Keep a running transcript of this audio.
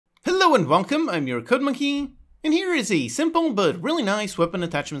Hello and welcome, I'm your Code Monkey, and here is a simple but really nice weapon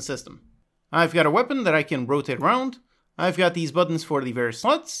attachment system. I've got a weapon that I can rotate around, I've got these buttons for the various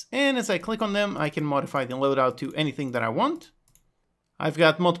slots, and as I click on them I can modify the loadout to anything that I want. I've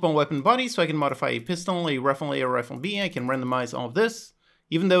got multiple weapon bodies, so I can modify a pistol, a rifle A, or rifle B. I can randomize all of this.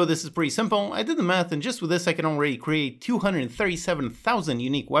 Even though this is pretty simple, I did the math and just with this I can already create 237,000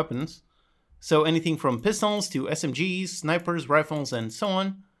 unique weapons. So anything from pistols to SMGs, snipers, rifles, and so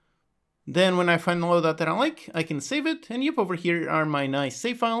on. Then when I find the loadout that I like, I can save it, and yep, over here are my nice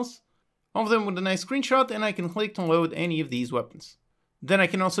save files. All of them with a nice screenshot, and I can click to load any of these weapons. Then I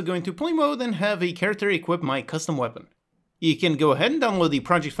can also go into play mode and have a character equip my custom weapon. You can go ahead and download the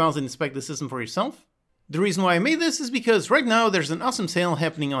project files and inspect the system for yourself. The reason why I made this is because right now there's an awesome sale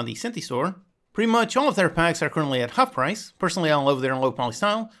happening on the Senti store. Pretty much all of their packs are currently at half price. Personally, I love their low poly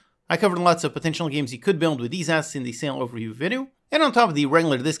style. I covered lots of potential games you could build with these assets in the sale overview video. And on top of the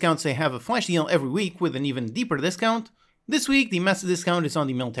regular discounts, they have a flash deal every week with an even deeper discount. This week, the massive discount is on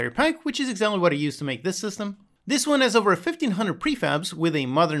the military pack, which is exactly what I used to make this system. This one has over 1,500 prefabs with a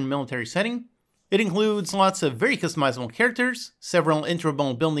modern military setting. It includes lots of very customizable characters, several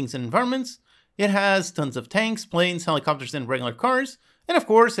interoperable buildings and environments. It has tons of tanks, planes, helicopters, and regular cars. And of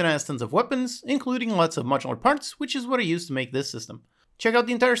course, it has tons of weapons, including lots of modular parts, which is what I used to make this system. Check out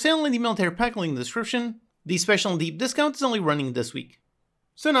the entire sale in the military pack link in the description. The special deep discount is only running this week.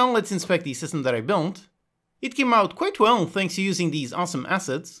 So now let's inspect the system that I built. It came out quite well thanks to using these awesome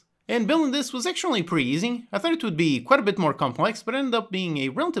assets. And building this was actually pretty easy. I thought it would be quite a bit more complex, but it ended up being a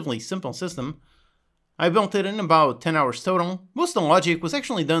relatively simple system. I built it in about 10 hours total. Most of the logic was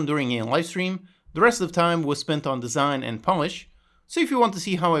actually done during a live stream. The rest of the time was spent on design and polish. So if you want to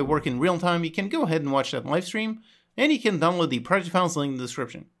see how I work in real time, you can go ahead and watch that live stream. And you can download the project files link in the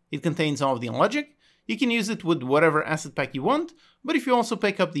description. It contains all of the logic. You can use it with whatever asset pack you want, but if you also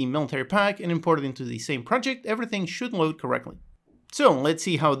pick up the military pack and import it into the same project, everything should load correctly. So let's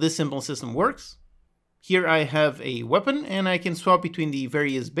see how this simple system works. Here I have a weapon, and I can swap between the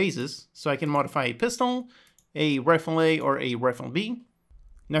various bases. So I can modify a pistol, a rifle A, or a rifle B.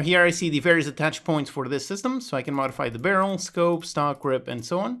 Now here I see the various attach points for this system, so I can modify the barrel, scope, stock, grip, and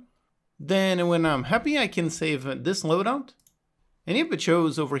so on. Then when I'm happy, I can save this loadout. And yep, it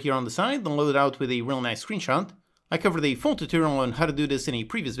shows over here on the side the loadout with a real nice screenshot. I covered a full tutorial on how to do this in a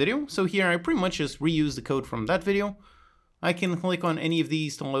previous video, so here I pretty much just reuse the code from that video. I can click on any of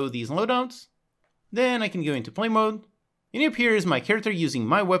these to load these loadouts. Then I can go into play mode, and up here is my character using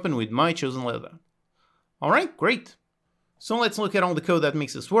my weapon with my chosen loadout. Alright, great. So let's look at all the code that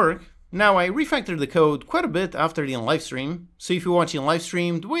makes this work. Now I refactored the code quite a bit after the live stream, so if you're watching a live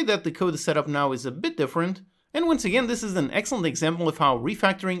stream, the way that the code is set up now is a bit different. And once again, this is an excellent example of how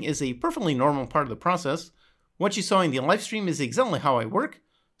refactoring is a perfectly normal part of the process. What you saw in the live stream is exactly how I work.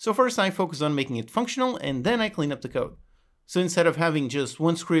 So first I focus on making it functional, and then I clean up the code. So instead of having just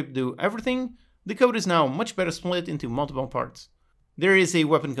one script do everything, the code is now much better split into multiple parts. There is a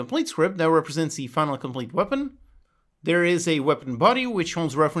weapon complete script that represents the final complete weapon. There is a weapon body which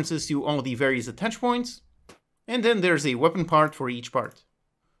holds references to all the various attach points. And then there's a weapon part for each part.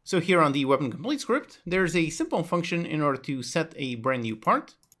 So here on the weapon complete script, there's a simple function in order to set a brand new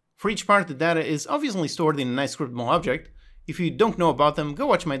part. For each part, the data is obviously stored in a nice scriptable object. If you don't know about them, go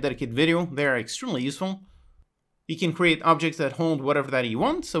watch my dedicated video, they are extremely useful. You can create objects that hold whatever data you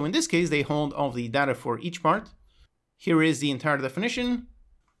want, so in this case they hold all of the data for each part. Here is the entire definition.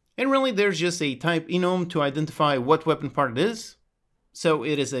 And really there's just a type enum to identify what weapon part it is. So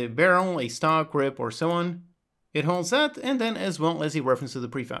it is a barrel, a stock, grip, or so on. It holds that, and then as well as a reference to the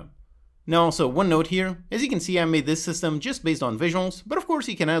prefab. Now also one note here, as you can see I made this system just based on visuals, but of course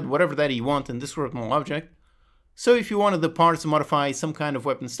you can add whatever data you want in this scriptable object. So if you wanted the parts to modify some kind of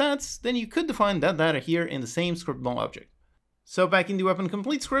weapon stats, then you could define that data here in the same scriptable object. So back in the weapon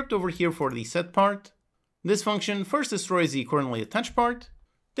complete script over here for the set part, this function first destroys the currently attached part,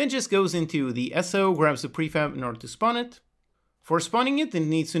 then just goes into the SO, grabs the prefab in order to spawn it. For spawning it, it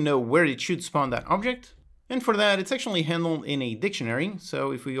needs to know where it should spawn that object. And for that, it's actually handled in a dictionary.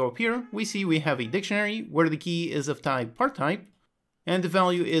 So if we go up here, we see we have a dictionary where the key is of type part type, and the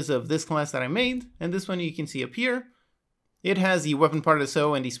value is of this class that I made. And this one you can see up here. It has the weapon part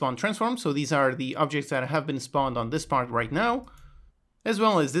SO and the spawn transform. So these are the objects that have been spawned on this part right now, as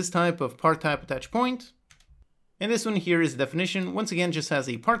well as this type of part type attach point. And this one here is the definition. Once again, just has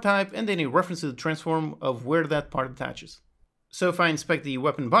a part type and then a reference to the transform of where that part attaches. So if I inspect the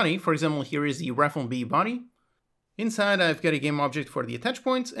weapon body, for example, here is the rifle B body. Inside I've got a game object for the attach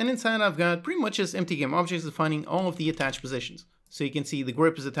points, and inside I've got pretty much just empty game objects defining all of the attached positions. So you can see the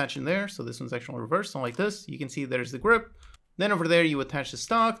grip is attached in there, so this one's actually reversed, so like this. You can see there's the grip, Then over there you attach the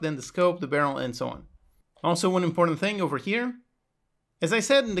stock, then the scope, the barrel, and so on. Also, one important thing over here. As I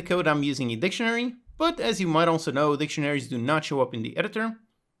said in the code, I'm using a dictionary, but as you might also know, dictionaries do not show up in the editor.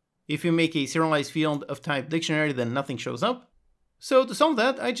 If you make a serialized field of type dictionary, then nothing shows up. So to solve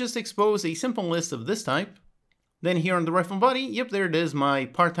that, I just expose a simple list of this type. Then here on the rifle body, yep, there it is, my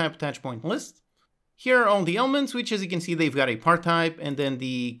part type attach point list. Here are all the elements, which as you can see, they've got a part type and then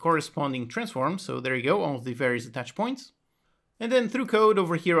the corresponding transform. So there you go, all of the various attach points. And then through code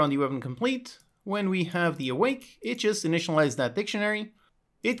over here on the weapon complete, when we have the awake, it just initializes that dictionary.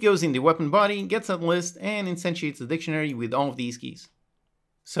 It goes in the weapon body, gets that list, and instantiates the dictionary with all of these keys.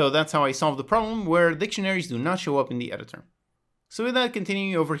 So that's how I solve the problem where dictionaries do not show up in the editor. So with that,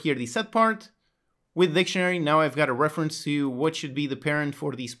 continuing over here the set part. With dictionary, now I've got a reference to what should be the parent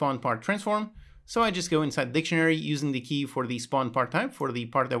for the spawn part transform. So I just go inside dictionary using the key for the spawn part type for the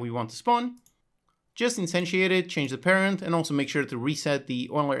part that we want to spawn. Just instantiate it, change the parent, and also make sure to reset the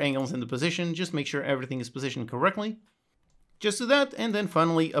Euler angles in the position. Just make sure everything is positioned correctly. Just do that, and then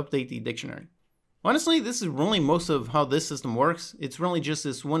finally update the dictionary. Honestly, this is really most of how this system works. It's really just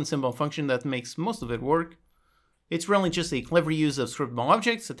this one simple function that makes most of it work. It's really just a clever use of scriptable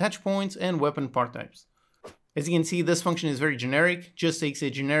objects, attach points, and weapon part types. As you can see, this function is very generic, just takes a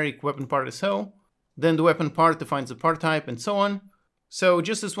generic weapon part as so, then the weapon part defines the part type, and so on. So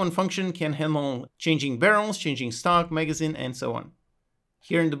just this one function can handle changing barrels, changing stock, magazine, and so on.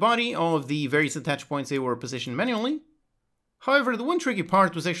 Here in the body, all of the various attach points, they were positioned manually. However, the one tricky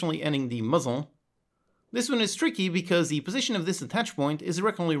part was actually adding the muzzle. This one is tricky because the position of this attach point is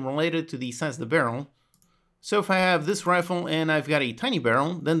directly related to the size of the barrel. So if I have this rifle and I've got a tiny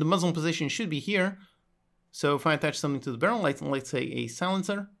barrel, then the muzzle position should be here. So if I attach something to the barrel, like let's say a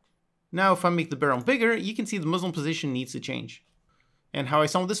silencer. Now if I make the barrel bigger, you can see the muzzle position needs to change. And how I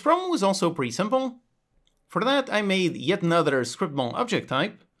solved this problem was also pretty simple. For that, I made yet another scriptable object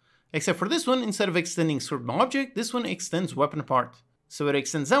type. Except for this one, instead of extending scriptable object, this one extends weapon part. So it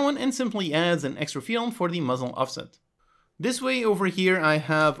extends that one and simply adds an extra field for the muzzle offset. This way over here I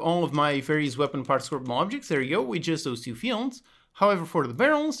have all of my various weapon part scriptable objects, there you go, with just those two fields. However, for the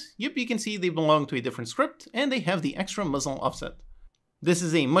barrels, yep, you can see they belong to a different script and they have the extra muzzle offset. This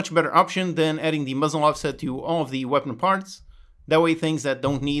is a much better option than adding the muzzle offset to all of the weapon parts. That way things that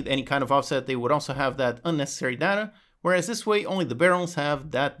don't need any kind of offset, they would also have that unnecessary data, whereas this way only the barrels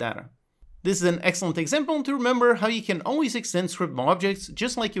have that data. This is an excellent example to remember how you can always extend scriptable objects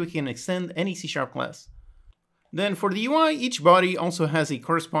just like you can extend any C# class. Then for the UI, each body also has a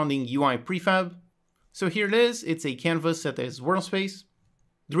corresponding UI prefab. So here it is, it's a canvas set as world space.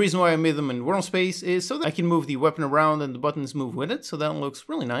 The reason why I made them in world space is so that I can move the weapon around and the buttons move with it, so that looks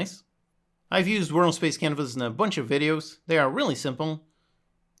really nice. I've used world space canvas in a bunch of videos. They are really simple.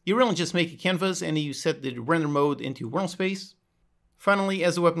 You really just make a canvas and you set the render mode into world space. Finally,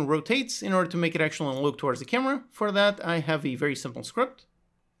 as the weapon rotates, in order to make it actually look towards the camera, for that I have a very simple script.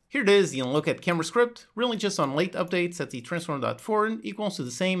 Here it is, the look at camera script, really just on late updates at the transform.forward equals to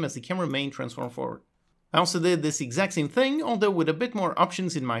the same as the camera main transform forward. I also did this exact same thing, although with a bit more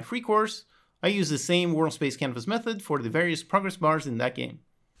options in my free course. I use the same world space canvas method for the various progress bars in that game.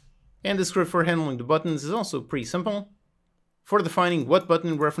 And the script for handling the buttons is also pretty simple. For defining what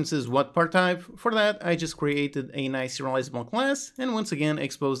button references what part type, for that I just created a nice serializable class and once again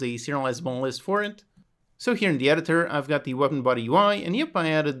exposed a serializable list for it. So here in the editor, I've got the weapon body UI, and yep,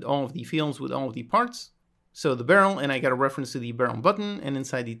 I added all of the fields with all of the parts. So the barrel, and I got a reference to the barrel button, and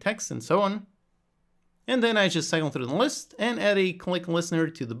inside the text, and so on. And then I just cycle through the list, and add a click listener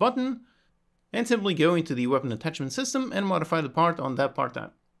to the button, and simply go into the weapon attachment system, and modify the part on that part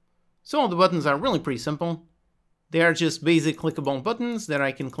type. So all the buttons are really pretty simple. They are just basic clickable buttons that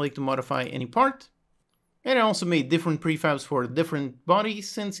I can click to modify any part. And I also made different prefabs for different bodies,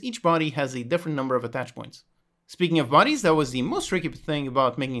 since each body has a different number of attach points. Speaking of bodies, that was the most tricky thing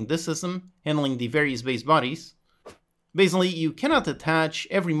about making this system, handling the various base bodies. Basically, you cannot attach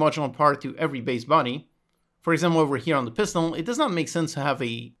every modular part to every base body. For example, over here on the pistol, it does not make sense to have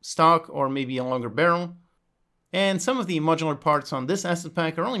a stock or maybe a longer barrel. And some of the modular parts on this asset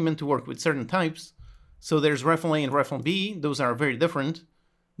pack are only meant to work with certain types. So there's Rifle A and Rifle B, those are very different.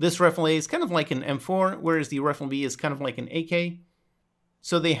 This Rifle A is kind of like an M4, whereas the Rifle B is kind of like an AK.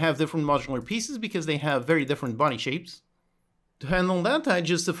 So they have different modular pieces because they have very different body shapes. To handle that, I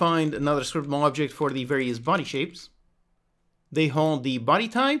just defined another scriptable object for the various body shapes. They hold the body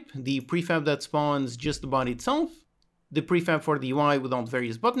type, the prefab that spawns just the body itself, the prefab for the UI with all the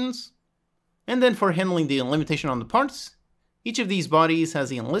various buttons, and then for handling the limitation on the parts, each of these bodies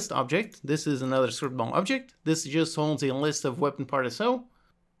has a list object. This is another scriptable object. This just holds a list of weapon part SO.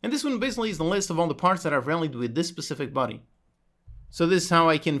 And this one basically is the list of all the parts that are valued with this specific body. So this is how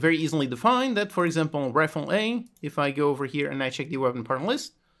I can very easily define that, for example, Rifle A, if I go over here and I check the weapon part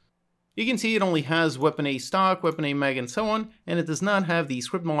list, you can see it only has Weapon A stock, Weapon A mag, and so on, and it does not have the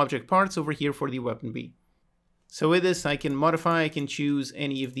scriptable object parts over here for the Weapon B. So with this, I can modify, I can choose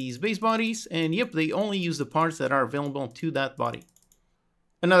any of these base bodies, and yep, they only use the parts that are available to that body.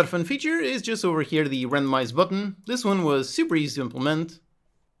 Another fun feature is just over here the randomize button. This one was super easy to implement.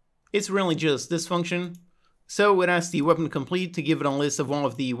 It's really just this function. So it asks the weapon complete to give it a list of all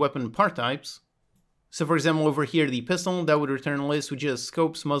of the weapon part types. So for example, over here, the pistol, that would return a list with just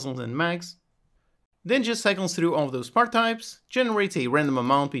scopes, muzzles, and mags. Then just cycles through all of those part types, generates a random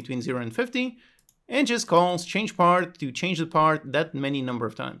amount between 0 and 50, and just calls change part to change the part that many number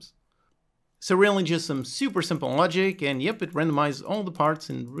of times. So really just some super simple logic, and yep, it randomizes all the parts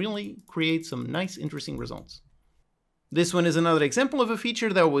and really creates some nice, interesting results. This one is another example of a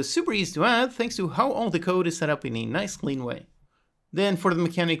feature that was super easy to add thanks to how all the code is set up in a nice, clean way. Then for the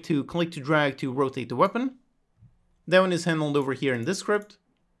mechanic to click to drag to rotate the weapon, that one is handled over here in this script.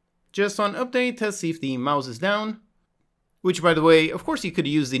 Just on update, test see if the mouse is down, which by the way, of course you could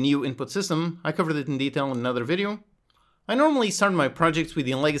use the new input system. I covered it in detail in another video. I normally start my projects with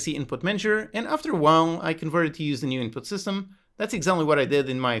the legacy input manager, and after a while I converted to use the new input system. That's exactly what I did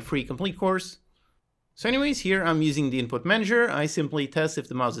in my free complete course. So anyways, here I'm using the input manager. I simply test if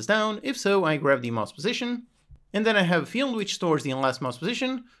the mouse is down. If so, I grab the mouse position. And then I have a field which stores the last mouse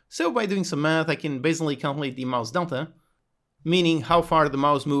position. So by doing some math, I can basically calculate the mouse delta, meaning how far the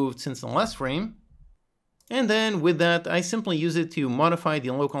mouse moved since the last frame. And then with that, I simply use it to modify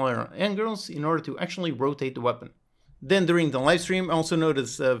the local angles in order to actually rotate the weapon. Then during the live stream, I also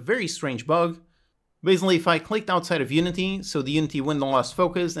noticed a very strange bug. Basically, if I clicked outside of Unity, so the Unity window lost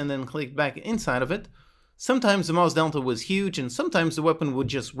focus, and then clicked back inside of it, sometimes the mouse delta was huge, and sometimes the weapon would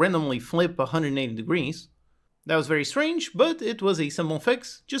just randomly flip 180 degrees. That was very strange, but it was a simple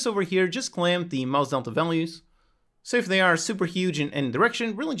fix. Just over here, just clamp the mouse delta values. So if they are super huge in any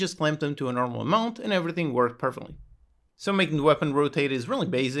direction, really just clamp them to a normal amount, and everything worked perfectly. So making the weapon rotate is really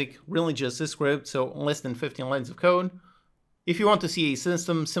basic, really just a script, so less than 15 lines of code. If you want to see a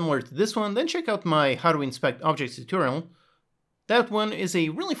system similar to this one, then check out my How to Inspect Objects tutorial. That one is a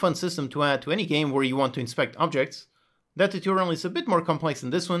really fun system to add to any game where you want to inspect objects. That tutorial is a bit more complex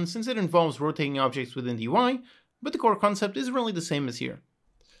than this one since it involves rotating objects within the UI, but the core concept is really the same as here.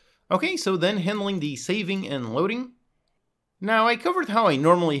 Okay, so then handling the saving and loading. Now, I covered how I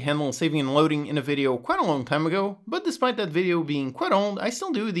normally handle saving and loading in a video quite a long time ago, but despite that video being quite old, I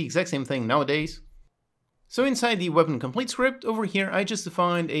still do the exact same thing nowadays. So inside the weapon complete script, over here I just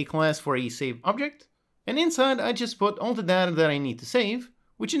defined a class for a save object, and inside I just put all the data that I need to save,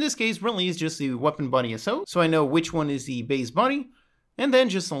 which in this case really is just the weapon body SO, so I know which one is the base body, and then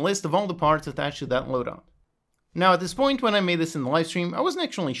just a list of all the parts attached to that loadout. Now at this point, when I made this in the live stream, I wasn't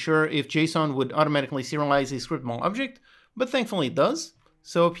actually sure if JSON would automatically serialize a scriptable object, but thankfully it does.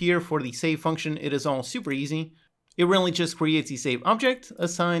 So up here for the save function, it is all super easy. It really just creates the save object,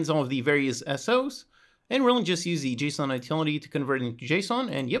 assigns all of the various SOs, and really just use the JSON utility to convert it into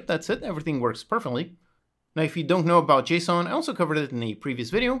JSON, and yep, that's it, everything works perfectly. Now if you don't know about JSON, I also covered it in a previous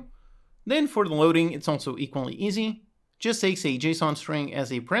video. Then for the loading, it's also equally easy. Just takes a JSON string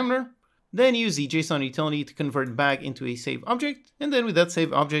as a parameter, then use the JSON utility to convert it back into a save object, and then with that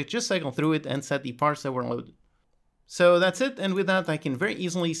save object, just cycle through it and set the parts that were loaded. So that's it, and with that I can very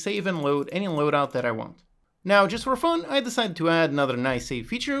easily save and load any loadout that I want. Now just for fun, I decided to add another nice save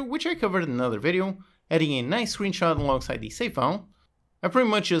feature, which I covered in another video, adding a nice screenshot alongside the save file. I pretty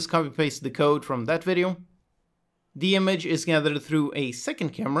much just copy pasted the code from that video. The image is gathered through a second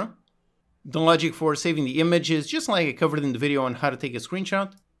camera. The logic for saving the image is just like I covered in the video on how to take a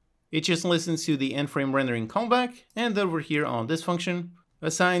screenshot. It just listens to the end frame rendering callback, and over here on this function,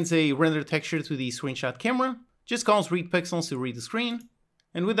 assigns a render texture to the screenshot camera, just calls read pixels to read the screen,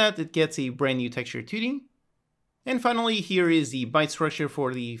 and with that it gets a brand new texture 2D. And finally, here is the byte structure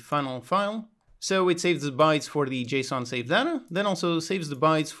for the final file. So it saves the bytes for the JSON save data, then also saves the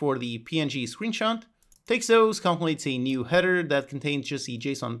bytes for the PNG screenshot, takes those, calculates a new header that contains just the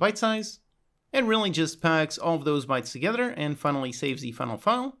JSON byte size, and really just packs all of those bytes together and finally saves the final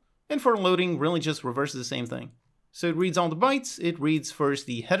file. And for loading, really just reverses the same thing. So it reads all the bytes, it reads first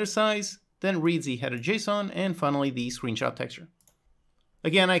the header size, then reads the header JSON, and finally the screenshot texture.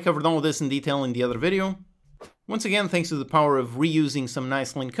 Again, I covered all of this in detail in the other video. Once again, thanks to the power of reusing some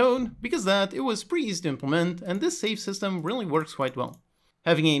nice clean code, because it was pretty easy to implement, and this save system really works quite well.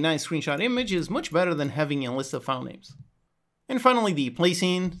 Having a nice screenshot image is much better than having a list of file names. And finally the play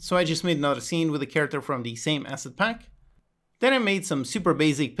scene, so I just made another scene with a character from the same asset pack. Then I made some super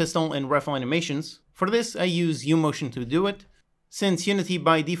basic pistol and rifle animations. For this, I use U-motion to do it. since Unity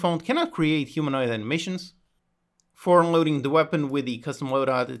by default cannot create humanoid animations. For loading the weapon with the custom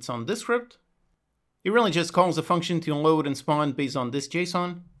loadout, it's on this script. It really just calls a function to load and spawn based on this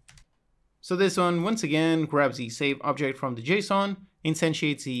JSON. So this one, once again, grabs the save object from the JSON,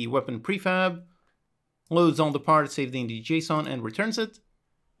 instantiates the weapon prefab, loads all the parts saved in the JSON and returns it.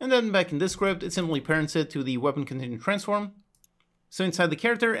 And then back in this script, it simply parents it to the weapon contingent transform. So inside the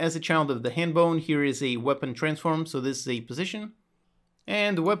character, as a child of the hand bone, here is a weapon transform, so this is a position.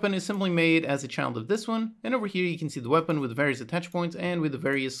 And the weapon is simply made as a child of this one, and over here you can see the weapon with various attach points and with the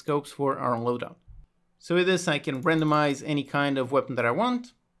various scopes for our loadout. So with this I can randomize any kind of weapon that I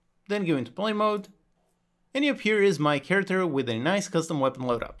want, then go into play mode, and up here is my character with a nice custom weapon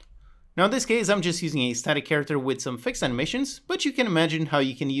loadout. Now in this case I'm just using a static character with some fixed animations, but you can imagine how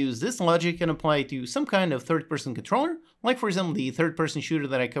you can use this logic and apply it to some kind of third-person controller, like for example the third-person shooter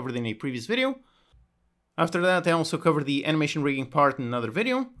that I covered in a previous video. After that, I also covered the animation rigging part in another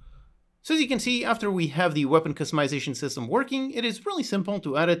video. So as you can see, after we have the weapon customization system working, it is really simple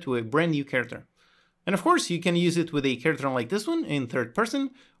to add it to a brand new character. And of course, you can use it with a character like this one in third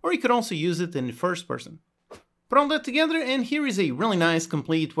person, or you could also use it in first person. Put all that together, and here is a really nice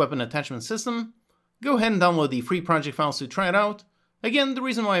complete weapon attachment system. Go ahead and download the free project files to try it out. Again, the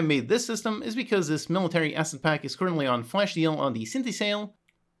reason why I made this system is because this military asset pack is currently on flash deal on the Cinti sale.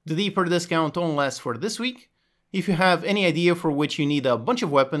 The deeper discount only lasts for this week. If you have any idea for which you need a bunch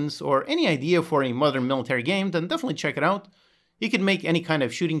of weapons, or any idea for a modern military game, then definitely check it out. You can make any kind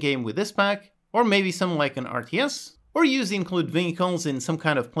of shooting game with this pack, or maybe something like an RTS, or use the include vehicles in some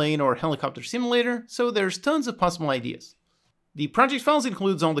kind of plane or helicopter simulator, so there's tons of possible ideas. The project files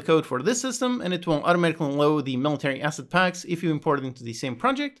includes all the code for this system, and it will automatically load the military asset packs if you import it into the same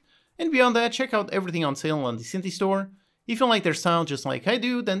project, and beyond that, check out everything on sale on the Cinti store. If you like their style just like I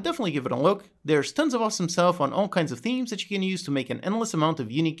do, then definitely give it a look. There's tons of awesome stuff on all kinds of themes that you can use to make an endless amount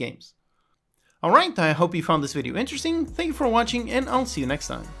of unique games. Alright, I hope you found this video interesting, thank you for watching, and I'll see you next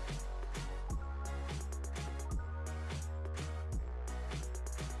time.